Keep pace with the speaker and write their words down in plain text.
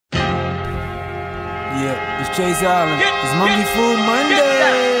Yeah, it's Chase Island. It's Monkey Food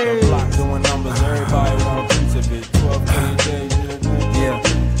Monday. Doing numbers, everybody want a piece of it. 12K a day,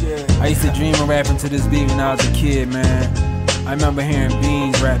 Yeah. I used to dream of rapping to this beat when I was a kid, man. I remember hearing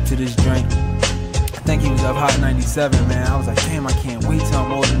Beans rap to this joint. I think he was up Hot 97, man. I was like, damn, I can't wait till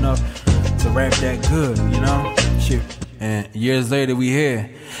I'm old enough to rap that good, you know? Shit. And years later we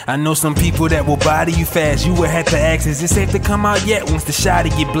here. I know some people that will body you fast. You would have to ask, is it safe to come out yet once the shotty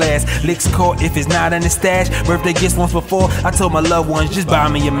get blast? Licks caught if it's not in the stash. Birthday gifts once before, I told my loved ones, just buy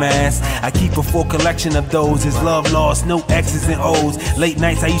me a mask. I keep a full collection of those. His love lost, no X's and O's. Late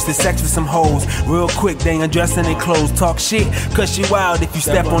nights I used to sex with some hoes. Real quick, they undressing their clothes. Talk shit, cuss you out if you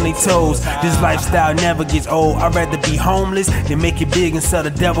step on their toes. This lifestyle never gets old. I'd rather be homeless than make it big and sell the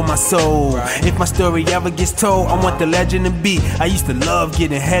devil my soul. If my story ever gets told, I want the legend to be. I used to love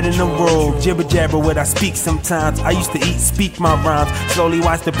getting head in the road, jibber jabber what I speak sometimes. I used to eat, speak my rhymes, slowly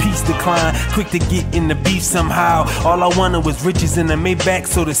watch the peace decline, quick to get in the beef somehow. All I wanted was riches in the Maybach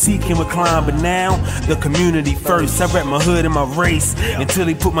so the seat can recline. But now, the community first. I rep my hood and my race until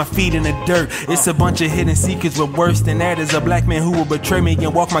they put my feet in the dirt. It's a bunch of hidden secrets, but worse than that is a black man who will betray me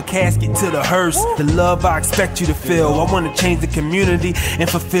and walk my casket to the hearse. The love I expect you to feel. I want to change the community and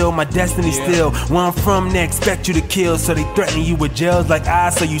fulfill my destiny still. Where I'm from, they expect you to kill, so they threaten you with jails like I,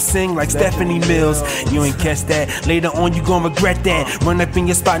 so you sing like Stephanie Mills. You ain't catch that, later on you gon' regret that. Run up in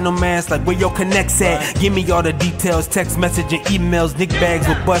your spot, no mask, like where your connects at. Give me all the details, text message and emails. Nick bags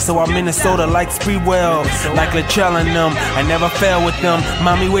with bust, so I'm Minnesota like Spreewell. Like Latrell and them, I never fell with them.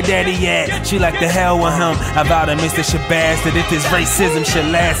 Mommy, where daddy at? She like the hell with him. I vow to Mr. Shabazz that if this racism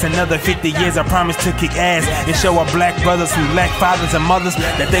should last another 50 years, I promise to kick ass and show our black brothers who lack fathers and mothers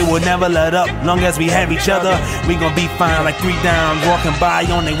that they will never let up. Long as we have each other, we gon' be fine like 3 dimes. Walking by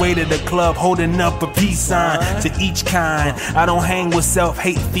on their way to the club, holding up a peace sign to each kind. I don't hang with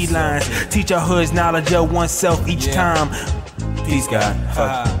self-hate felines. Teach our hoods knowledge of oneself each time. Peace, God.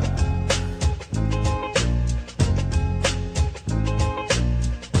 Fuck.